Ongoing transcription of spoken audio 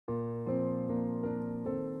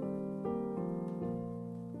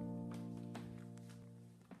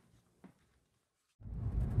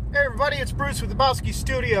everybody, it's Bruce with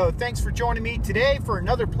habowskistudio. Thanks for joining me today for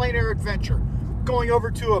another plein air adventure. Going over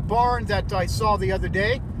to a barn that I saw the other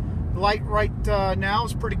day. The light right now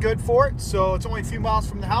is pretty good for it, so it's only a few miles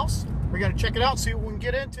from the house. We're going to check it out, see what we can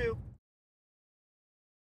get into.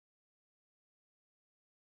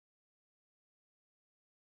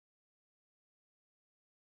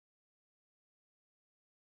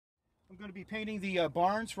 I'm going to be painting the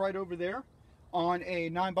barns right over there on a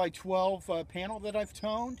 9x12 panel that I've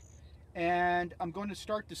toned. And I'm going to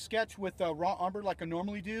start the sketch with raw umber like I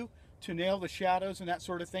normally do to nail the shadows and that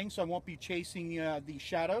sort of thing, so I won't be chasing the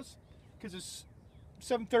shadows because it's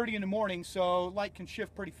 7:30 in the morning, so light can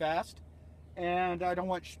shift pretty fast and I don't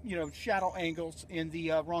want shadow angles in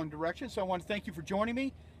the wrong direction. So I want to thank you for joining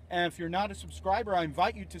me, and if you're not a subscriber, I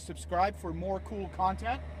invite you to subscribe for more cool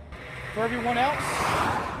content. For everyone else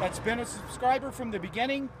that's been a subscriber from the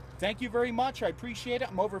beginning, thank you very much. I appreciate it.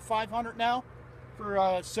 I'm over 500 now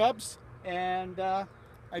for subs, and I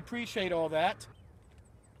appreciate all that.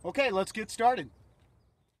 Okay, let's get started.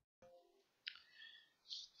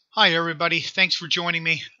 Hi everybody, thanks for joining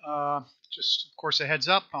me. Just of course a heads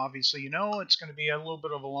up, obviously it's going to be a little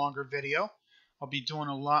bit of a longer video. I'll be doing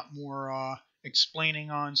a lot more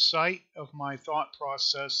explaining on site of my thought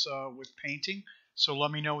process with painting. So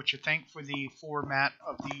let me know what you think for the format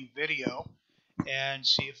of the video and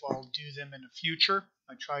see if I'll do them in the future.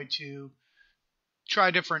 I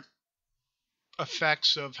try different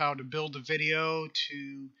effects of how to build a video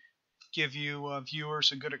to give you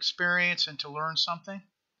viewers a good experience and to learn something.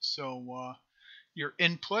 So your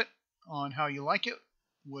input on how you like it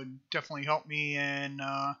would definitely help me in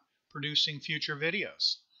producing future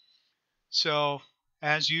videos. So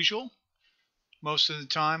as usual, most of the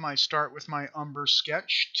time I start with my umber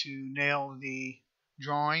sketch to nail the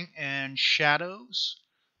drawing and shadows.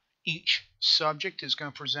 Each subject is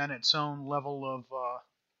going to present its own level of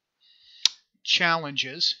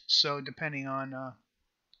challenges, so depending on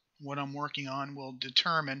what I'm working on will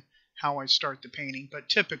determine how I start the painting, but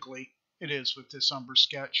typically it is with this umber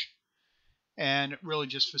sketch, and it really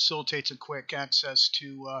just facilitates a quick access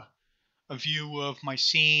to a view of my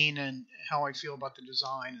scene and how I feel about the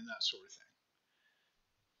design and that sort of thing.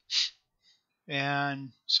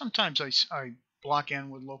 And sometimes I block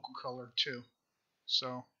in with local color too,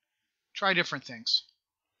 so try different things.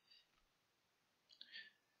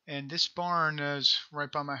 And this barn is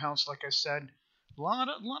right by my house, like I said. A lot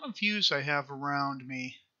of views I have around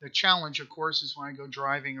me. The challenge, of course, is when I go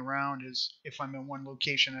driving around, is if I'm in one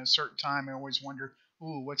location at a certain time, I always wonder,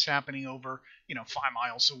 ooh, what's happening over 5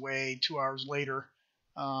 miles away, 2 hours later.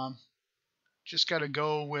 Just got to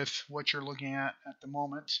go with what you're looking at the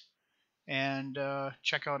moment and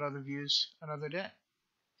check out other views another day.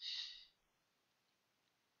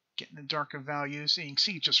 Getting the darker values, and you can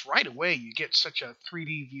see just right away you get such a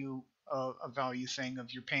 3D view of a value thing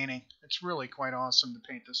of your painting. It's really quite awesome to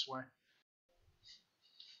paint this way.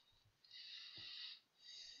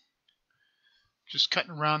 Just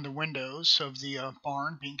cutting around the windows of the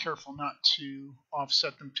barn, being careful not to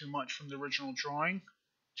offset them too much from the original drawing,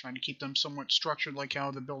 trying to keep them somewhat structured like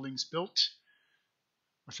how the building's built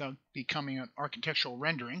without becoming an architectural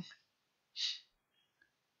rendering.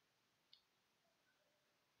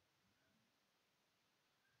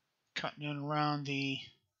 Cutting in around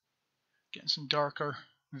getting some darker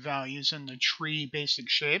values in the tree basic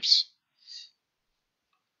shapes.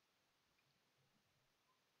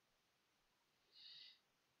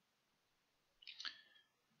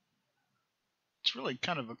 It's really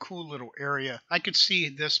kind of a cool little area. I could see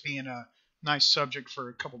this being a nice subject for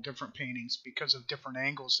a couple different paintings because of different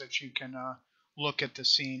angles that you can look at the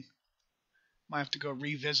scene. Might have to go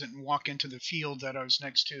revisit and walk into the field that I was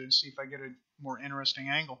next to and see if I get a more interesting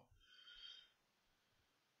angle.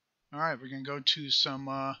 Alright, we're going to go to some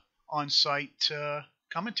on-site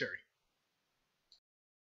commentary.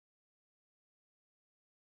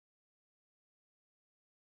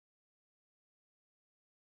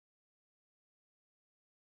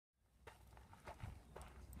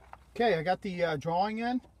 Okay, I got the drawing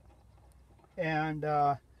in, and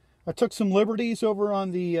I took some liberties over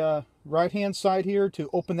on the right-hand side here to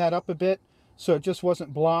open that up a bit so it just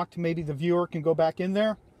wasn't blocked. Maybe the viewer can go back in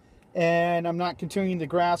there. And I'm not continuing the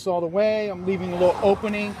grass all the way. I'm leaving a little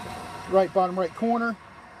opening right bottom right corner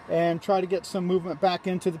and try to get some movement back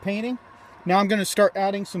into the painting. Now I'm going to start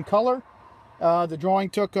adding some color. The drawing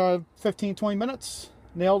took 15-20 minutes.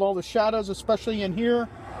 Nailed all the shadows, especially in here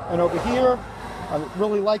and over here. I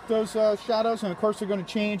really like those shadows, and of course they're going to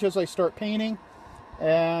change as I start painting.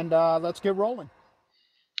 And let's get rolling.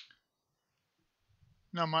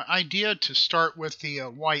 Now my idea to start with the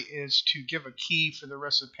white is to give a key for the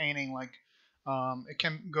rest of the painting, like It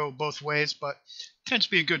can go both ways, but it tends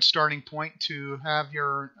to be a good starting point to have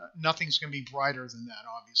your, nothing's going to be brighter than that,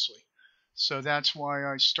 obviously. So that's why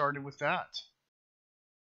I started with that.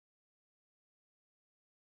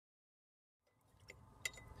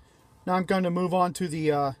 Now I'm going to move on to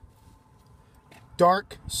the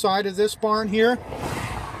dark side of this barn here.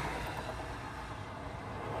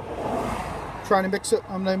 Trying to mix it.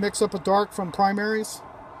 I'm going to mix up a dark from primaries,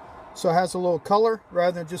 so it has a little color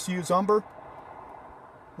rather than just use umber.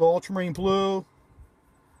 A little ultramarine blue,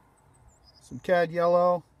 some cad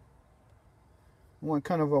yellow. I want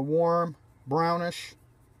kind of a warm brownish.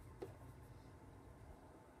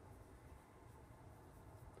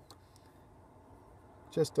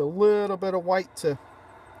 Just a little bit of white to,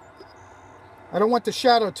 I don't want the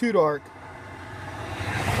shadow too dark.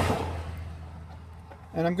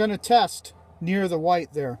 And I'm going to test near the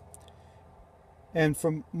white there. And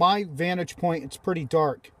from my vantage point, it's pretty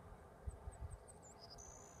dark.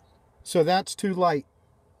 So that's too light.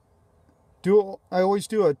 I always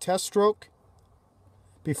do a test stroke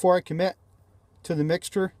before I commit to the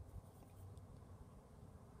mixture.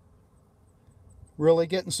 Really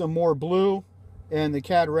getting some more blue and the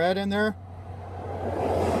cad red in there.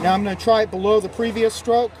 Now I'm going to try it below the previous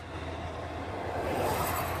stroke.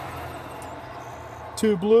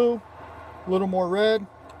 Too blue, a little more red.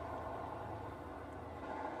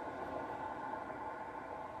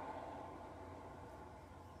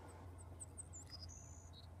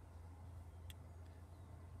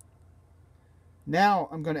 Now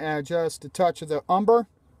I'm going to add just a touch of the umber.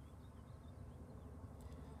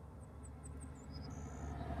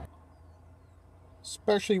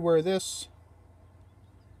 Especially where this.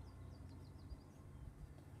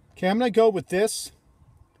 Okay, I'm going to go with this.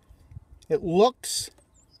 It looks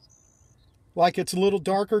like it's a little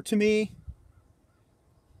darker to me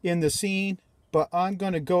in the scene, but I'm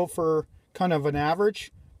going to go for kind of an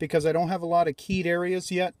average because I don't have a lot of keyed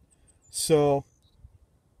areas yet. So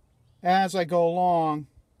as I go along,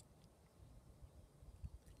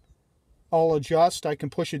 I'll adjust. I can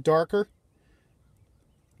push it darker.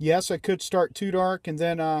 Yes, I could start too dark and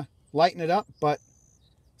then lighten it up, but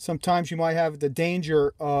sometimes you might have the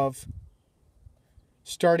danger of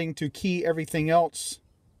starting to key everything else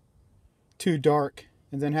too dark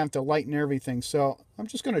and then have to lighten everything. So I'm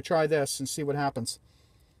just going to try this and see what happens.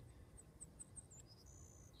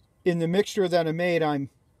 In the mixture that I made, I'm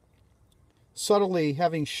subtly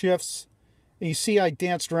having shifts. And you see I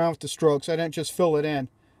danced around with the strokes. I didn't just fill it in.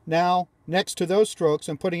 Now, next to those strokes,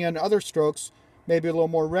 I'm putting in other strokes, maybe a little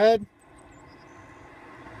more red.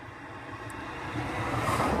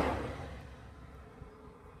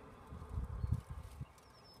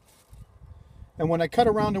 And when I cut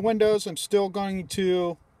around the windows, I'm still going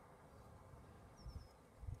to,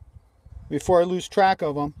 before I lose track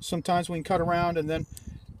of them, sometimes we can cut around and then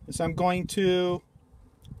as I'm going to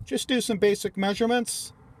just do some basic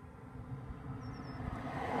measurements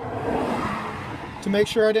to make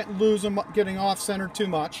sure I didn't lose them getting off center too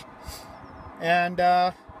much. And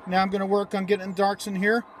now I'm going to work on getting darks in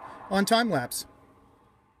here on time lapse.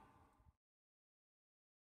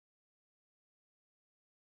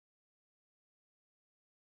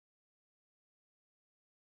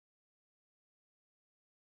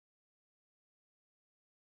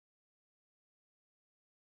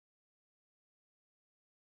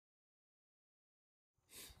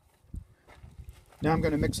 Now I'm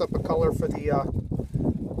going to mix up a color for the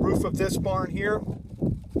roof of this barn here.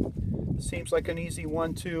 Seems like an easy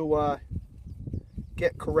one to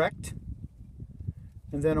get correct.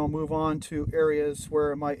 And then I'll move on to areas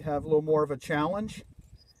where I might have a little more of a challenge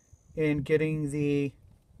in getting the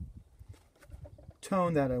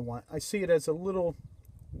tone that I want. I see it as a little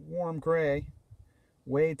warm gray,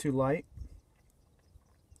 way too light.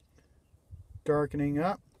 Darkening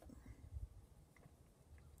up.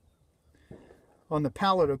 On the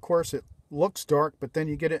palette, of course, it looks dark, but then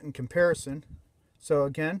you get it in comparison. So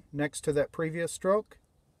again, next to that previous stroke,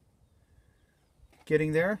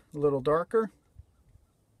 getting there, a little darker.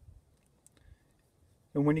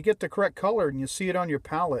 And when you get the correct color and you see it on your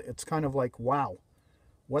palette, it's kind of like, wow,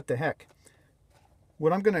 what the heck?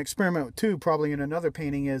 What I'm going to experiment with too, probably in another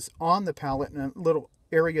painting, is on the palette in a little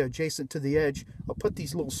area adjacent to the edge, I'll put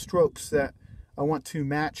these little strokes that I want to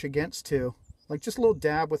match against to, like just a little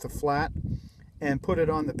dab with a flat, and put it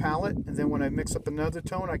on the palette, and then when I mix up another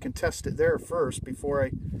tone, I can test it there first before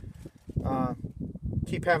I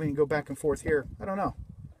keep having to go back and forth here. I don't know.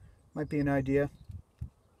 Might be an idea.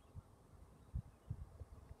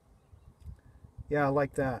 Yeah, I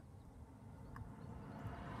like that.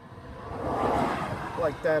 I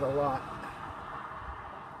like that a lot.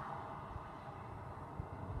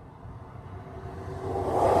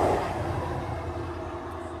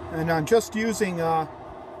 And I'm just using some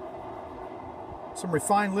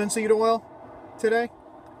refined linseed oil today,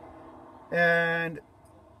 and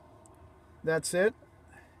that's it.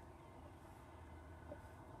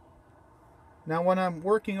 Now when I'm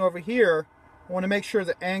working over here, I want to make sure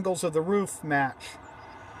the angles of the roof match.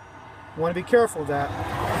 I want to be careful of that.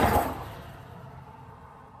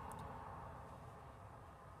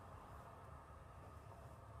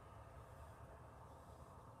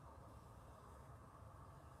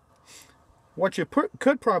 What you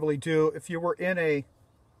could probably do if you were in a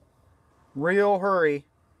real hurry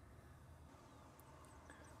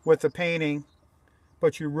with the painting,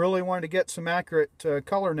 but you really wanted to get some accurate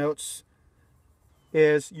color notes,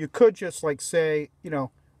 is you could just like say, you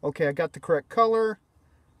know, okay, I got the correct color.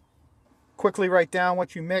 Quickly write down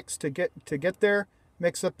what you mixed to get there.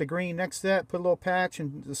 Mix up the green next to that, put a little patch,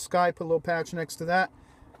 and the sky, put a little patch next to that.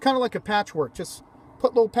 Kind of like a patchwork. Just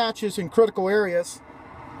put little patches in critical areas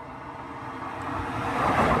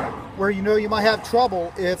where you know you might have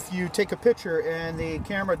trouble if you take a picture and the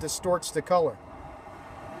camera distorts the color.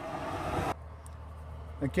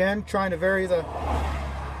 Again, trying to vary the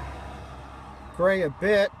gray a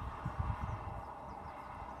bit.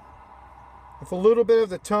 If a little bit of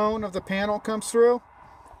the tone of the panel comes through,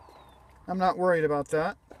 I'm not worried about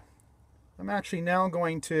that. I'm actually now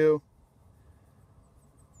going to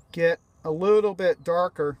get a little bit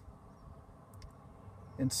darker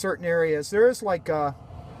in certain areas. There is like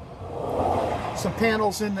some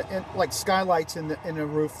panels in like skylights in the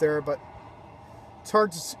roof there, but it's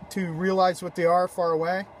hard to realize what they are far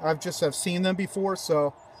away. I've seen them before,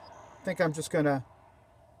 so I think I'm just gonna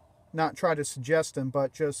not try to suggest them,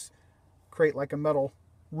 but just create like a metal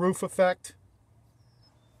roof effect.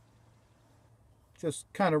 Just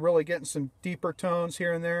kind of really getting some deeper tones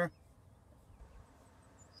here and there.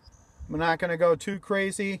 I'm not going to go too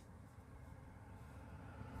crazy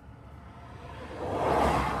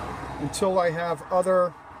until I have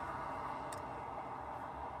other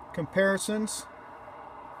comparisons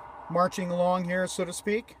marching along here, so to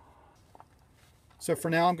speak. So for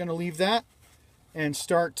now I'm going to leave that and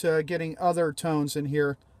start getting other tones in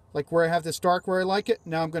here. Like where I have this dark where I like it,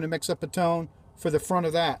 now I'm going to mix up a tone for the front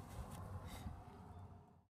of that.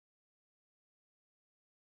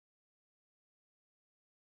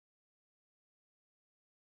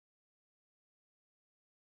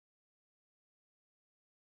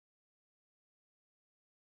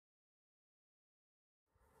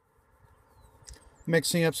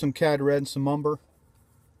 Mixing up some cad red and some umber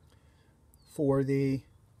for the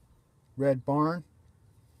red barn.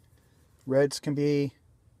 Reds can be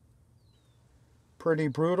pretty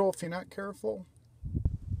brutal if you're not careful.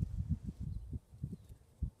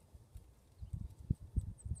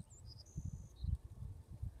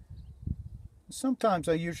 Sometimes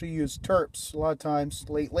I usually use terps, a lot of times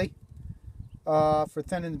lately, for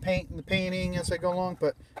thinning the paint and the painting as I go along,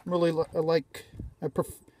 but I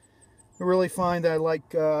really find that I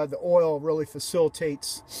like the oil really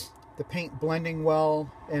facilitates the paint blending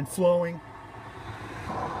well and flowing.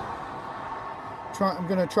 I'm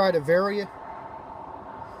going to try to vary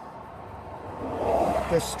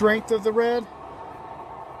the strength of the red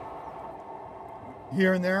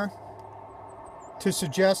here and there to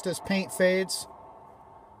suggest as paint fades,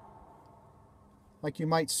 like you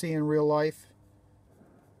might see in real life.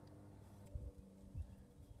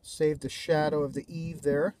 Save the shadow of the eave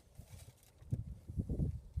there.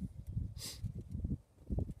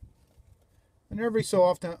 And every so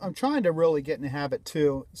often, I'm trying to really get in the habit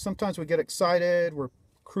too. Sometimes we get excited, we're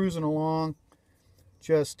cruising along,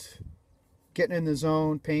 just getting in the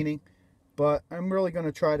zone, painting. But I'm really going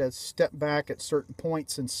to try to step back at certain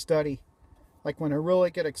points and study. Like when I really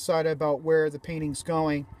get excited about where the painting's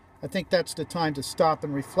going, I think that's the time to stop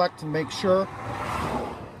and reflect and make sure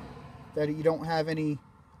that you don't have any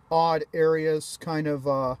odd areas kind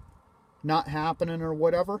of not happening or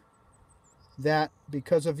whatever. That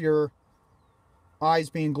because of your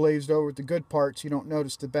eyes being glazed over with the good parts, you don't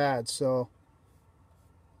notice the bad. So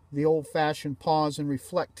the old-fashioned pause and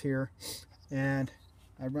reflect here, and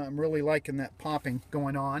I'm really liking that popping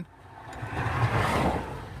going on.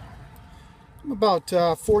 I'm about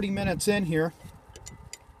 40 minutes in here,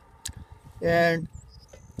 and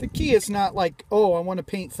the key is not like, oh, I want to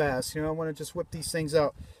paint fast, you know, I want to just whip these things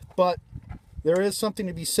out, but there is something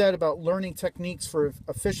to be said about learning techniques for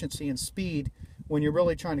efficiency and speed when you're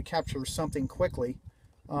really trying to capture something quickly.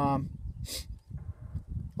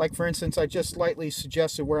 Like for instance, I just lightly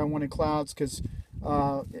suggested where I wanted clouds because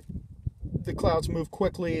the clouds move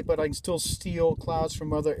quickly, but I can still steal clouds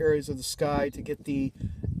from other areas of the sky to get the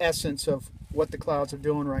essence of what the clouds are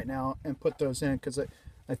doing right now and put those in, because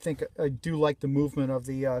I I think I do like the movement of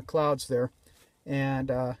the clouds there. And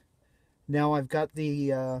now I've got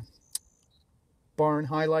the barn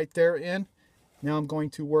highlight there in. Now I'm going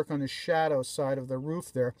to work on the shadow side of the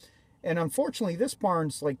roof there. And unfortunately, this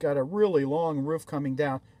barn's like got a really long roof coming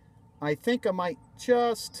down. I think I might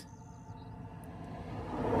just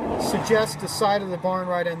suggest the side of the barn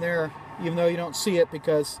right in there, even though you don't see it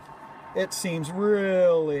because it seems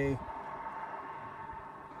really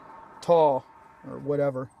tall or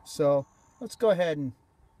whatever. So let's go ahead and...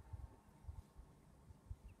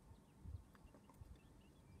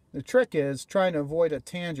 The trick is trying to avoid a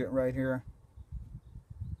tangent right here.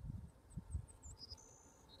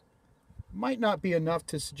 Might not be enough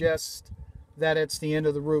to suggest that it's the end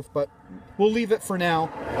of the roof, but we'll leave it for now.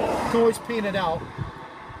 You can always paint it out.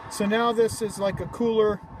 So now this is like a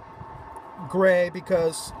cooler gray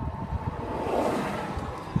because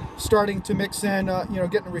starting to mix in, you know,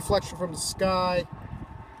 getting a reflection from the sky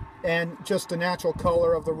and just the natural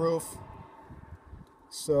color of the roof.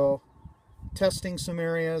 So testing some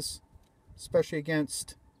areas, especially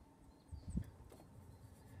against...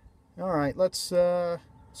 All right, let's...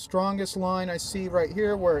 strongest line I see right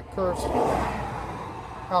here where it curves,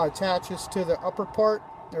 how it attaches to the upper part.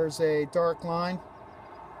 There's a dark line.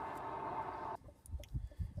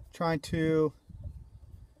 Trying to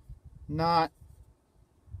not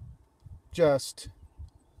just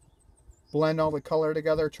blend all the color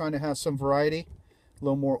together, trying to have some variety. A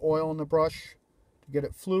little more oil in the brush to get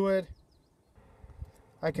it fluid.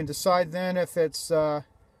 I can decide then if it's going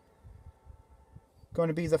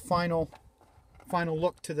to be the final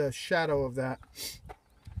look to the shadow of that.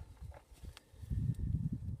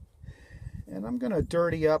 And I'm going to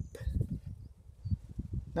dirty up,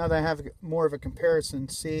 now that I have more of a comparison,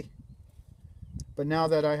 see? But now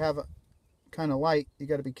that I have a kind of light, you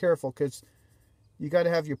got to be careful because you got to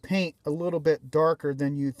have your paint a little bit darker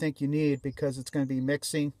than you think you need because it's going to be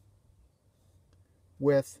mixing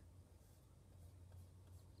with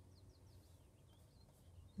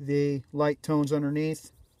the light tones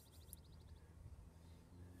underneath.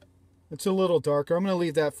 It's a little darker. I'm going to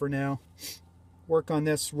leave that for now. Work on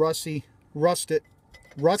this rusty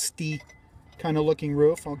kind of looking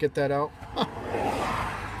roof. I'll get that out.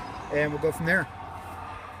 And we'll go from there.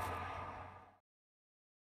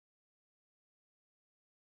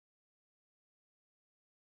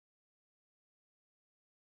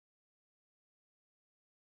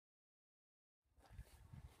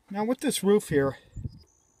 Now with this roof here,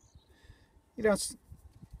 you know,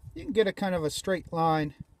 you can get a kind of a straight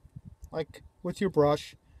line like with your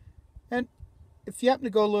brush, and if you happen to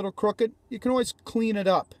go a little crooked, you can always clean it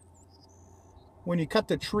up when you cut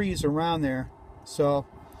the trees around there. So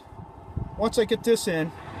once I get this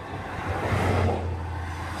in,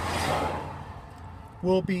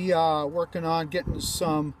 we'll be working on getting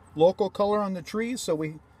some local color on the trees so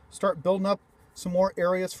we start building up some more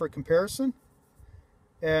areas for comparison,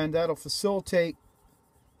 and that'll facilitate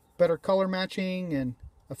better color matching and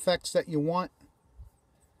effects that you want.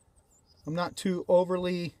 I'm not too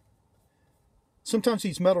overly... Sometimes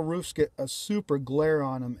these metal roofs get a super glare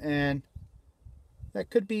on them, and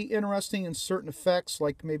that could be interesting in certain effects,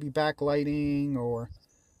 like maybe backlighting or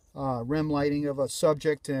rim lighting of a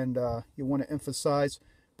subject, and you want to emphasize.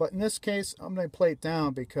 But in this case, I'm going to play it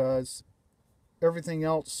down because everything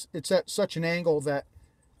else, it's at such an angle that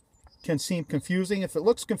can seem confusing. If it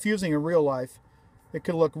looks confusing in real life, it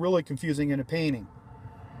could look really confusing in a painting.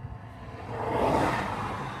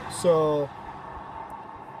 So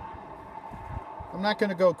I'm not going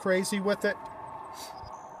to go crazy with it.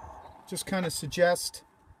 Just kind of suggest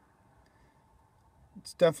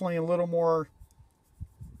it's definitely a little more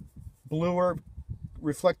bluer,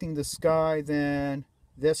 reflecting the sky than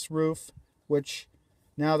this roof, which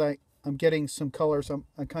now that I'm getting some colors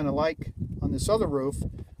I kind of like on this other roof,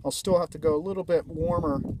 I'll still have to go a little bit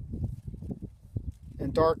warmer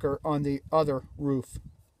and darker on the other roof.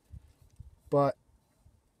 But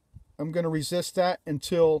I'm going to resist that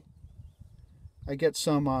until I get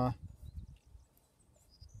some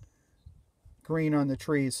green on the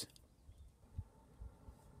trees.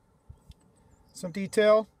 Some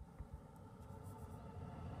detail.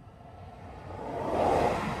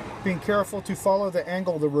 Being careful to follow the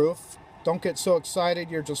angle of the roof. Don't get so excited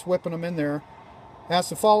you're just whipping them in there. It has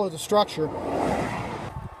to follow the structure.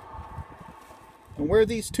 And where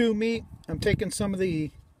these two meet, I'm taking some of the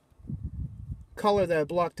color that I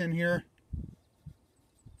blocked in here.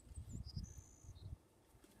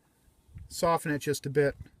 Soften it just a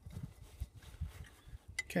bit.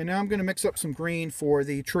 Okay, now I'm going to mix up some green for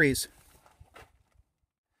the trees.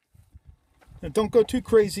 And don't go too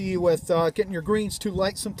crazy with getting your greens too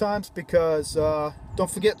light sometimes, because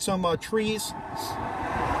don't forget some trees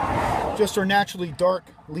just are naturally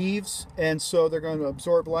dark leaves, and so they're going to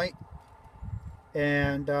absorb light.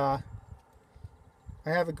 And I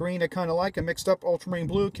have a green I kind of like. I mixed up ultramarine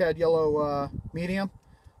blue, cad yellow medium,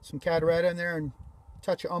 some cad red in there, and a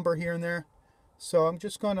touch of umber here and there. So I'm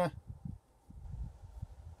just going to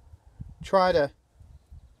try to,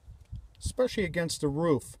 especially against the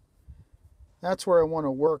roof, that's where I want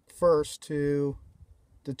to work first to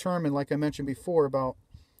determine, like I mentioned before, about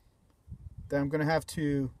that I'm going to have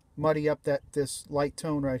to muddy up this light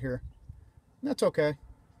tone right here. And that's okay.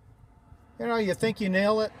 You know, you think you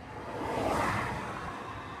nail it,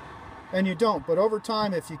 and you don't. But over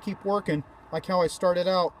time, if you keep working, like how I started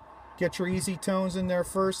out, get your easy tones in there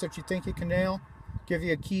first that you think you can nail, give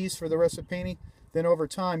you keys for the rest of painting, then over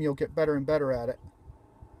time you'll get better and better at it.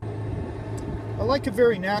 I like a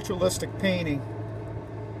very naturalistic painting.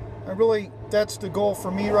 That's the goal for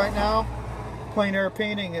me right now. Plein air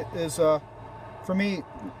painting is, for me,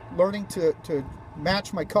 learning to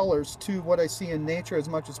match my colors to what I see in nature as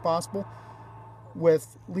much as possible,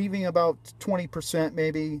 with leaving about 20%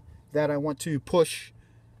 maybe that I want to push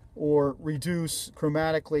or reduce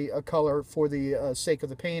chromatically a color for the sake of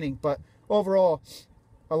the painting. But overall,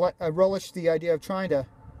 I relish the idea of trying to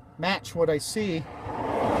match what I see.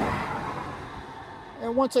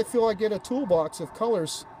 And once I feel I get a toolbox of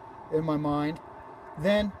colors in my mind,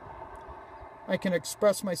 then I can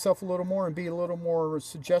express myself a little more and be a little more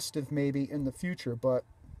suggestive maybe in the future. But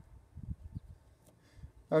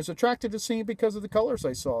I was attracted to seeing it because of the colors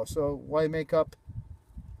I saw. So why make up,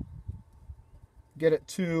 get it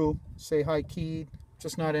too, say, high keyed?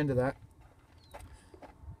 Just not into that.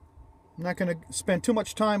 I'm not going to spend too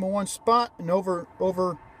much time on one spot and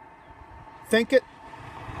overthink it,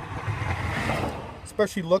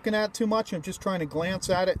 especially looking at it too much. I'm just trying to glance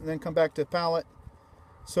at it and then come back to the palette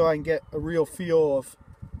so I can get a real feel of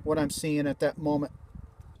what I'm seeing at that moment.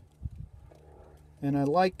 And I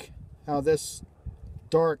like how this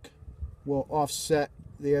dark will offset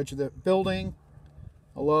the edge of the building.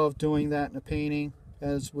 I love doing that in a painting.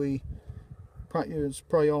 As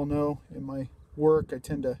probably all know, in my work I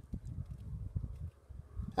tend to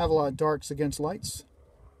have a lot of darks against lights.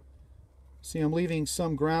 See, I'm leaving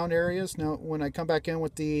some ground areas. Now when I come back in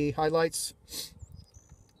with the highlights,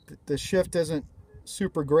 the shift isn't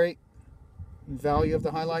super great in value of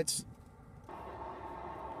the highlights.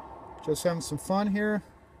 Just having some fun here.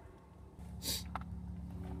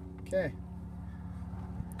 Okay,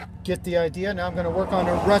 get the idea. Now I'm going to work on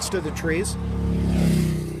the rest of the trees.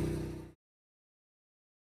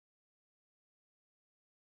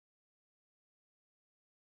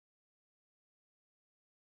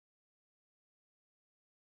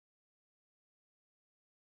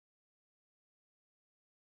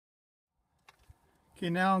 Okay,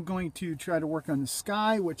 now I'm going to try to work on the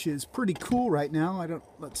sky, which is pretty cool right now.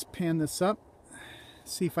 Let's pan this up.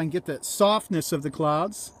 See if I can get the softness of the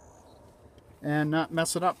clouds and not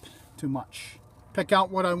mess it up too much. Pick out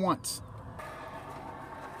what I want.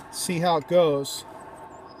 See how it goes.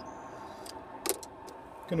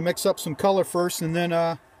 Gonna mix up some color first and then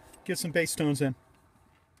get some base tones in.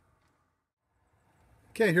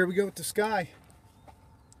 Okay, here we go with the sky.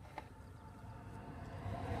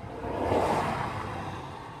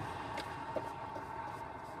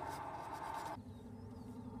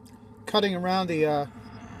 Cutting around the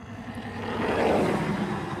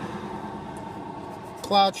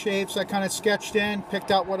cloud shapes I kind of sketched in,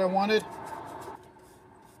 picked out what I wanted.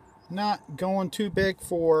 Not going too big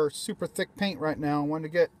for super thick paint right now.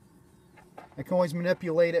 I can always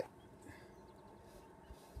manipulate it.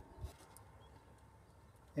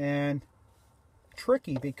 And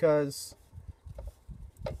tricky because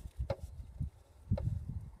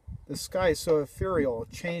the sky is so ethereal,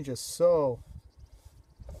 it changes so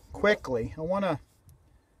quickly. I want to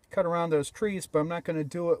cut around those trees, but I'm not going to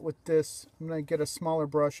do it with this. I'm going to get a smaller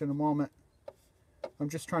brush in a moment. I'm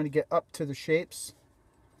just trying to get up to the shapes,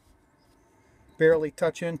 barely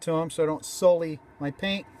touch into them so I don't sully my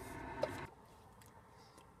paint.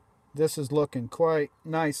 This is looking quite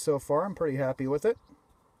nice so far. I'm pretty happy with it.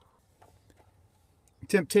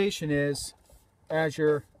 Temptation is, as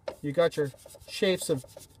you got your shapes of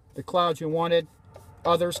the clouds you wanted,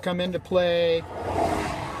 others come into play.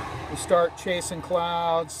 You start chasing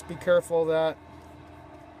clouds. Be careful of that.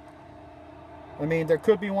 I mean, there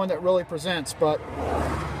could be one that really presents, but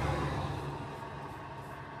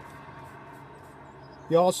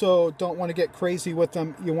you also don't want to get crazy with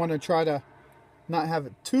them. You want to try to not have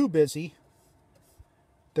it too busy,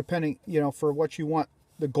 depending, for what you want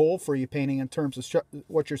the goal for you painting in terms of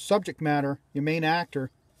what your subject matter, your main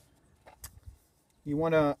actor. You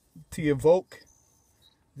want to evoke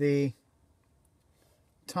the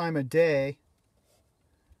time of day.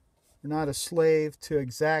 We're not a slave to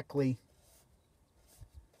exactly.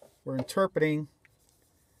 We're interpreting,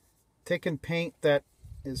 taking paint that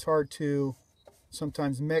is hard to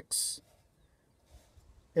sometimes mix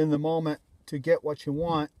in the moment to get what you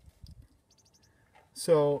want.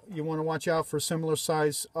 So you want to watch out for similar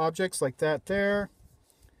size objects like that there.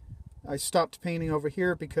 I stopped painting over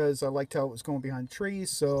here because I liked how it was going behind trees,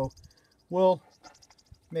 so we'll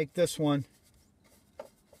make this one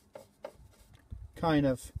kind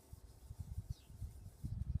of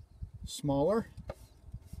smaller.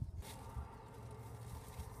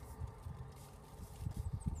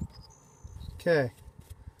 Okay,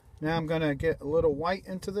 now I'm going to get a little white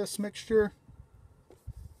into this mixture.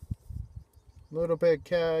 A little bit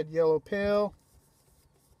cad yellow pale.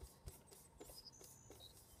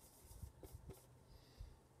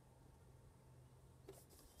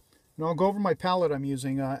 And I'll go over my palette I'm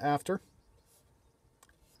using after.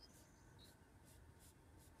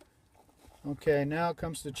 Okay, now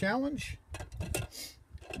comes the challenge.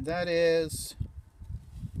 That is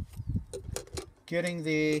getting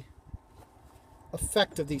the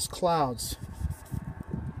effect of these clouds.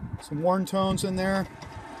 Some warm tones in there.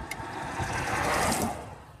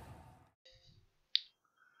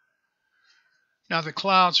 Now the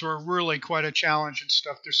clouds were really quite a challenge and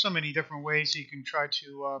stuff. There's so many different ways you can try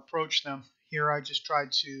to approach them. Here I just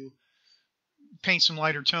tried to paint some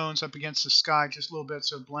lighter tones up against the sky just a little bit,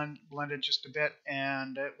 so blend it just a bit,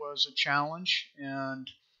 and it was a challenge.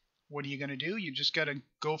 And what are you going to do? You just got to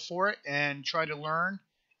go for it and try to learn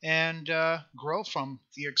and grow from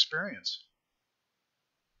the experience.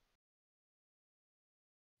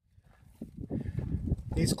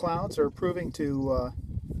 These clouds are proving to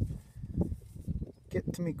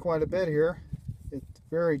get to me quite a bit here. It's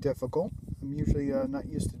very difficult. I'm usually not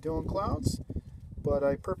used to doing clouds, but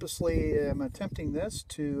I purposely am attempting this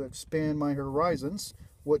to expand my horizons,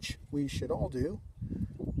 which we should all do.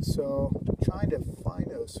 So trying to find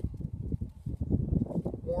those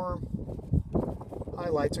warm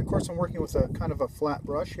highlights. Of course, I'm working with a kind of a flat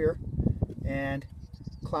brush here, and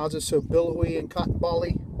clouds are so billowy and cotton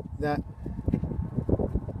bally that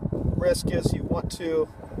risk is you want to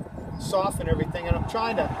soften everything, and I'm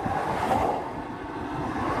trying to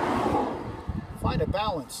find a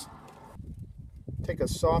balance. Take a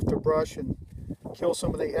softer brush and kill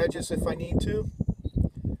some of the edges if I need to,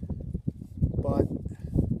 but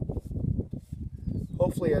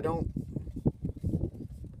hopefully I don't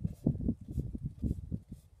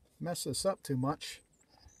mess this up too much.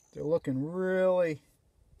 They're looking really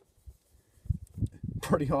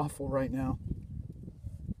pretty awful right now.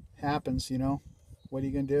 Happens, you know. What are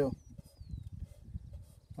you gonna do?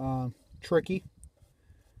 Tricky.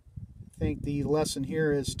 I think the lesson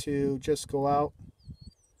here is to just go out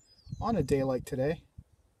on a day like today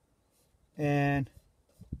and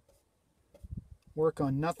work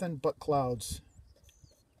on nothing but clouds.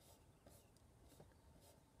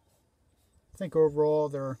 I think overall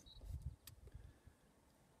they're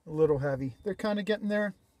a little heavy. They're kind of getting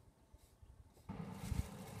there.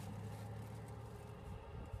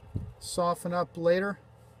 Soften up later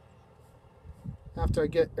after I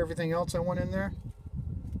get everything else I want in there.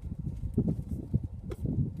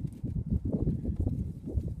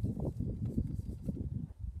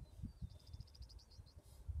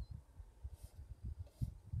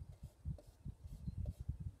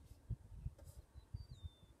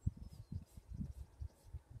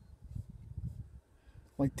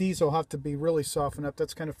 Like these will have to be really softened up.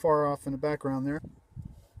 That's kind of far off in the background there.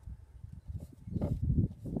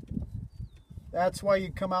 That's why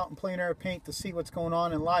you come out and plein air paint, to see what's going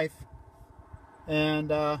on in life. And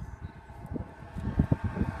not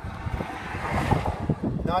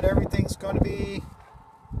everything's going to be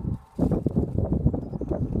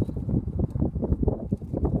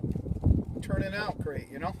turning out great,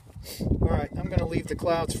 you know? Alright, I'm going to leave the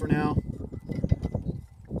clouds for now.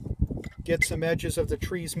 Get some edges of the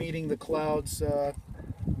trees meeting the clouds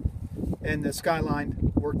and the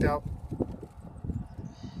skyline worked out.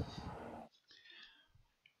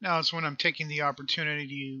 Now it's when I'm taking the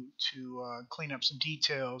opportunity to clean up some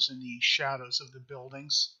details in the shadows of the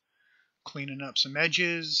buildings, cleaning up some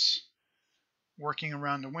edges, working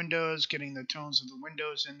around the windows, getting the tones of the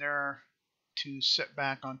windows in there to set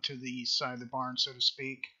back onto the side of the barn, so to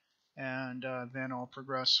speak, and then I'll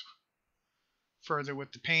progress further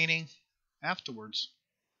with the painting afterwards.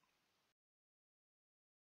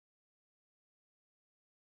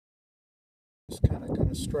 Just kind of going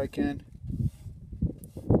to strike in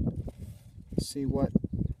see what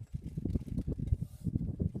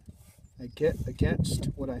I get against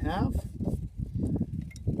what I have.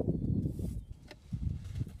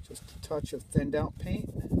 Just a touch of thinned out paint.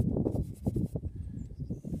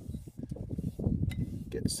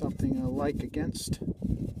 Get something I like against.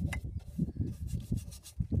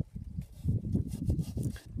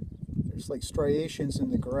 There's like striations in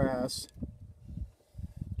the grass.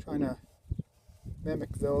 Trying to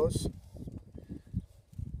mimic those.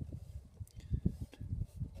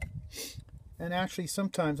 And actually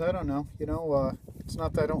sometimes, I don't know, it's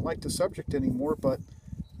not that I don't like the subject anymore, but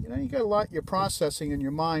you got a lot you're processing in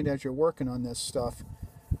your mind as you're working on this stuff.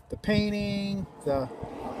 The painting, the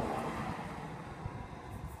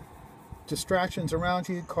distractions around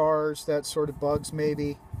you, cars, that sort of bugs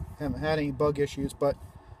maybe. Haven't had any bug issues, but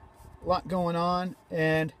a lot going on,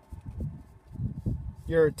 and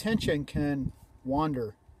your attention can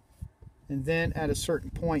wander. And then at a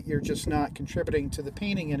certain point, you're just not contributing to the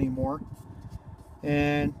painting anymore.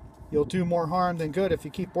 And you'll do more harm than good if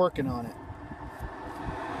you keep working on it.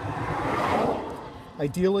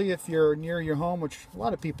 Ideally, if you're near your home, which a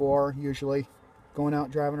lot of people are usually, going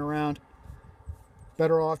out driving around,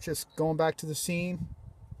 better off just going back to the scene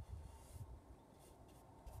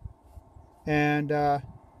and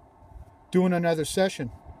doing another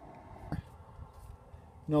session.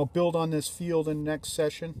 And I'll build on this field in the next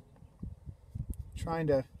session. Trying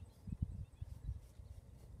to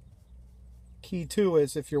key too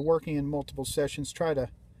is, if you're working in multiple sessions, try to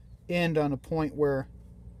end on a point where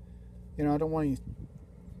I don't want any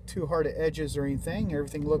too hard edges or anything.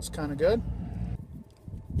 Everything looks kind of good.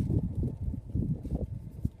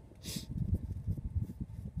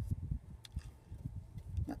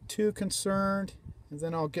 Not too concerned. And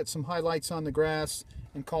then I'll get some highlights on the grass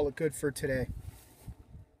and call it good for today.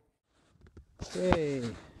 Okay,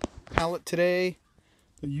 palette today,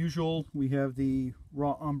 the usual. We have the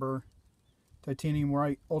raw umber, titanium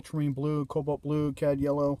white, ultramarine blue, cobalt blue, cad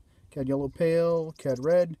yellow pale, cad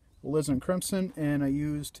red, alizarin crimson, and I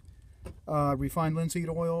used refined linseed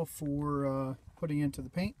oil for putting into the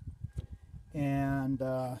paint. And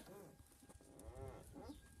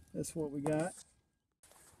that's what we got.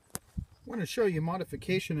 I want to show you a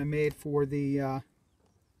modification I made for the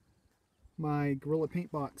my Gorilla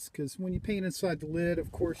paint box, because when you paint inside the lid,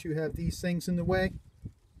 of course, you have these things in the way,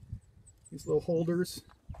 these little holders.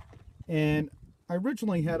 And I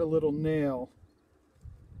originally had a little nail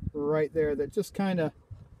right there that just kind of,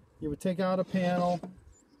 you would take out a panel,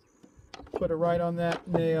 put it right on that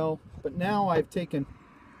nail. But now I've taken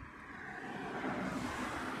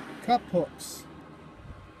cup hooks,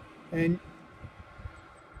 and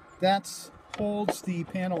that holds the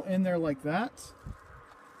panel in there like that,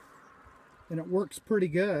 and it works pretty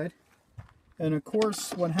good. And of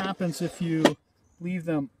course, what happens if you leave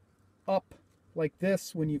them up like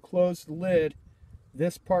this, when you close the lid,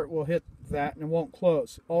 this part will hit that and it won't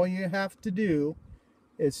close. All you have to do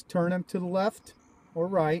is turn them to the left or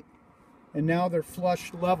right, and now they're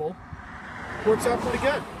flush level. Works out pretty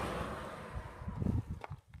good.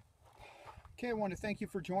 Okay, I want to thank you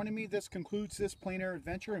for joining me. This concludes this plein air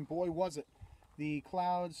adventure, and boy was it. The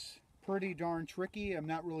clouds pretty darn tricky. I'm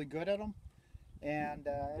not really good at them, and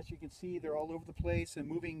as you can see, they're all over the place and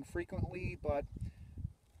moving frequently, but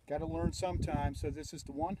got to learn sometime. So this is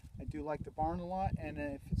the one. I do like the barn a lot, and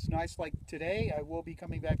if it's nice like today, I will be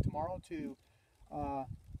coming back tomorrow to,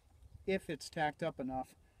 if it's tacked up enough,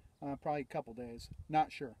 probably a couple days,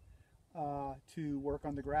 not sure, to work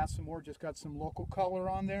on the grass some more. Just got some local color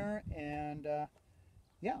on there, and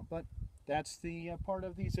yeah, but that's the part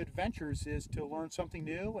of these adventures, is to learn something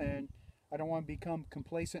new, and I don't want to become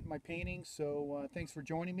complacent in my painting. So thanks for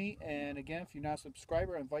joining me, and again, if you're not a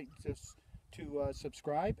subscriber, I invite you to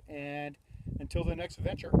subscribe, and until the next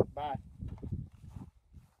adventure, bye.